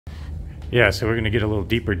Yeah, so we're going to get a little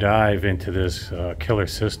deeper dive into this killer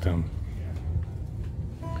system.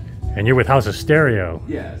 And you're with House of Stereo.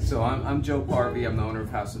 Yeah, so I'm Joe Parvey. I'm the owner of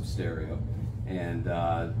House of Stereo. And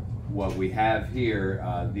what we have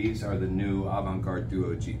here, these are the new Avantgarde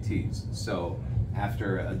Duo GTs. So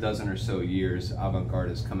after a dozen or so years, Avantgarde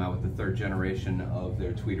has come out with the third generation of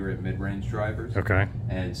their tweeter mid-range drivers. Okay.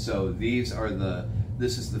 And so these are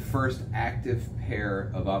this is the first active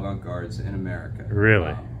pair of Avantgardes in America.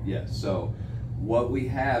 Really? Yes. So what we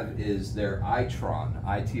have is their iTron,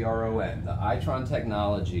 I-T-R-O-N. The iTron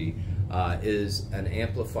technology is an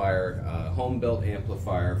amplifier, home-built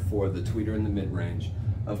amplifier for the tweeter in the mid-range.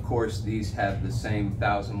 Of course, these have the same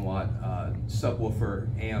 1,000-watt subwoofer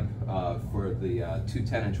amp for the two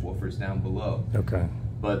 10-inch woofers down below. Okay.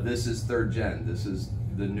 But this is third gen. This is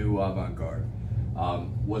the new Avantgarde.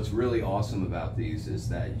 What's really awesome about these is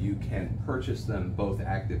that you can purchase them both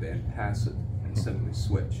active and passive and simply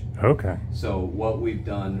switch. Okay. So what we've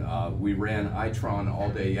done, we ran iTron all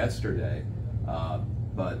day yesterday,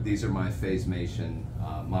 but these are my Phasemation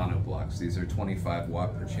mono blocks. These are 25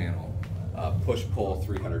 watt per channel, push-pull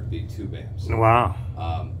 300V tube amps. Wow.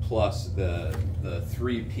 Plus the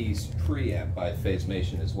three-piece preamp by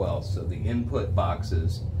Phasemation as well. So the input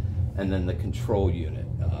boxes and then the control unit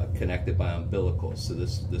connected by umbilicals. So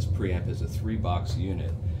this preamp is a 3-box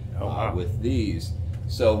unit. Oh, wow. With these.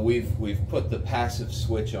 So we've put the passive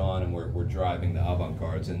switch on, and we're driving the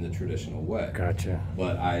Avantgardes in the traditional way. Gotcha.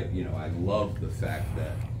 But I love the fact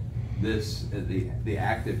that the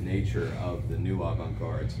active nature of the new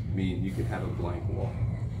Avantgardes mean you could have a blank wall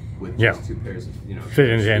with just two pairs of fit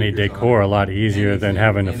into any decor a lot easier than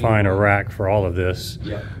having to find a rack for all of this.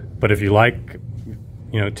 Yep. But if you like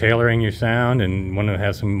tailoring your sound and want to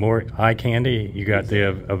have some more eye candy, you got the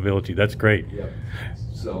ability. That's great. Yep.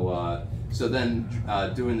 So then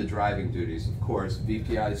doing the driving duties, of course,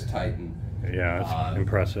 VPI's Titan. Yeah, it's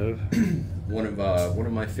impressive. One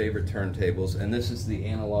of my favorite turntables, and this is the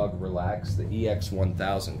Analog Relax, the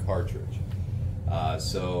EX1000 cartridge.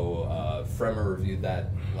 Fremer reviewed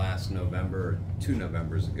that last November, 2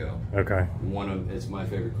 Novembers ago. Okay. It's my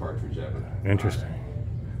favorite cartridge ever. Interesting.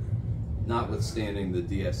 Notwithstanding the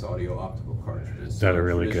DS Audio optical cartridges. That are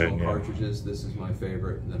really good. Yeah. Cartridges. This is my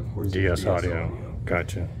favorite. And then of course DS Audio.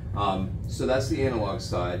 Gotcha. So that's the analog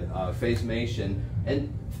side. Phasemation,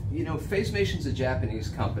 and Phasemation's a Japanese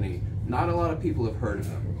company. Not a lot of people have heard of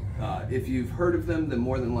them. If you've heard of them, then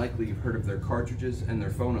more than likely you've heard of their cartridges and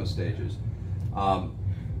their phono stages.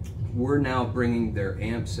 We're now bringing their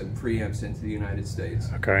amps and preamps into the United States.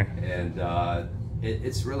 Okay. And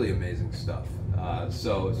it's really amazing stuff.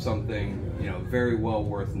 So something very well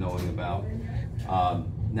worth knowing about.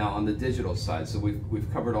 Now on the digital side, so we've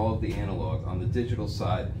covered all of the analog. On the digital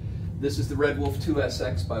side, this is the Red Wolf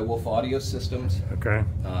 2SX by Wolf Audio Systems. Okay.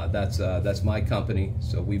 That's my company.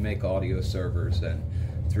 So we make audio servers, and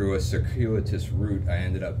through a circuitous route, I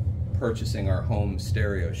ended up purchasing our home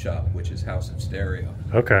stereo shop, which is House of Stereo.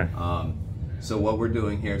 Okay. So what we're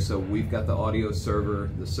doing here, so we've got the audio server,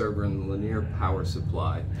 the server and the linear power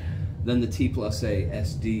supply, then the T+A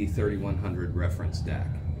SD 3100 reference DAC.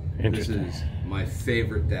 Interesting. This is my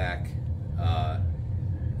favorite DAC.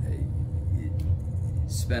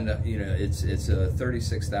 It's a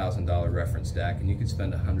 $36,000 reference DAC, and you could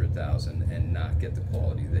spend $100,000 and not get the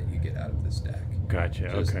quality that you get out of this DAC.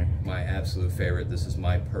 Gotcha. Just okay. My absolute favorite. This is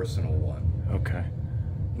my personal one. Okay.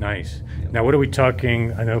 Nice. Yep. Now, what are we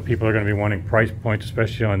talking? I know people are going to be wanting price points,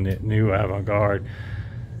 especially on the new Avantgarde.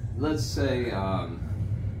 Let's say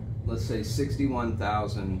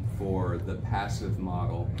 $61,000 for the passive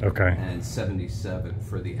model. Okay. And $77,000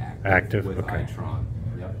 for the active. Active. With okay. iTron.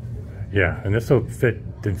 Yep. Yeah, and this will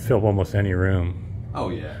fill almost any room. Oh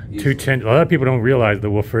yeah. 210. A lot of people don't realize the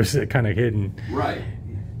woofers are kind of hidden. Right.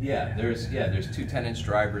 Yeah. There's two 10-inch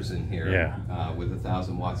drivers in here. Yeah. With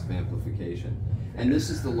 1,000 watts of amplification, and this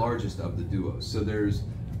is the largest of the duos. So there's,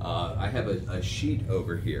 I have a sheet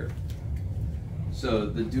over here. So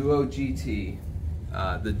the Duo GT,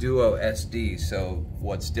 the Duo SD. So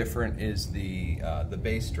what's different is the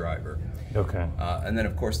bass driver. Okay. And then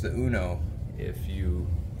of course the Uno, if you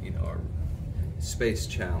are space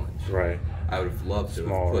challenged. Right. I would have loved to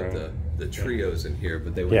have put the trios in here,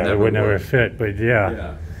 but they would they would never fit. But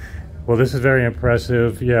yeah. Well, this is very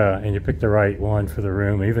impressive. Yeah, and you picked the right one for the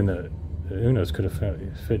room. Even the Unos could have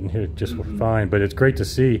fit in here just fine. But it's great to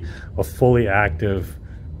see a fully active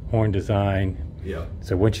horn design. Yeah.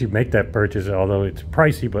 So once you make that purchase, although it's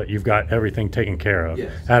pricey, but you've got everything taken care of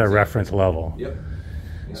at a reference level. Yep.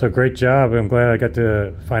 So great job. I'm glad I got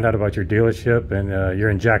to find out about your dealership, and you're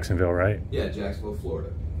in Jacksonville, right? Yeah, Jacksonville, Florida.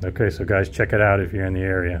 Okay, so guys, check it out if you're in the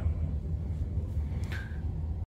area.